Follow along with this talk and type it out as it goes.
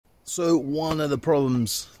So one of the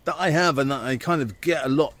problems that I have, and that I kind of get a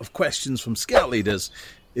lot of questions from scout leaders,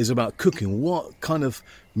 is about cooking. What kind of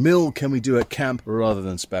meal can we do at camp rather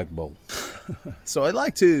than Spag Bol? So I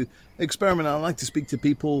like to experiment. I like to speak to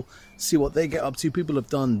people, see what they get up to. People have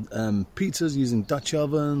done pizzas using Dutch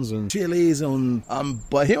ovens and chilies.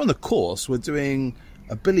 But here on the course, we're doing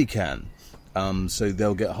a billy can. So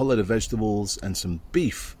they'll get a whole load of vegetables and some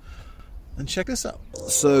beef. And check this out.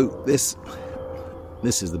 So this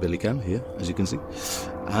is the billy can here, as you can see.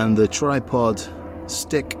 And the tripod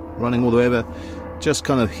stick running all the way over. Just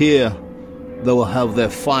kind of here, they will have their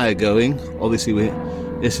fire going. Obviously,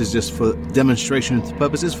 this is just for demonstration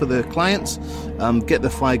purposes for the clients. Get the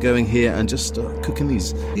fire going here and just start cooking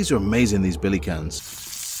these. These are amazing, these billy cans.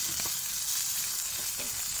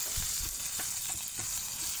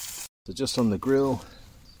 So just on the grill,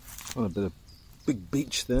 on a bit of big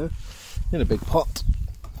beach there, in a big pot,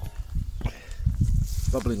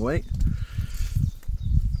 bubbling away.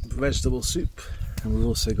 Vegetable soup, and we've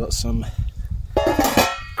also got some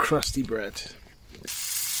crusty bread.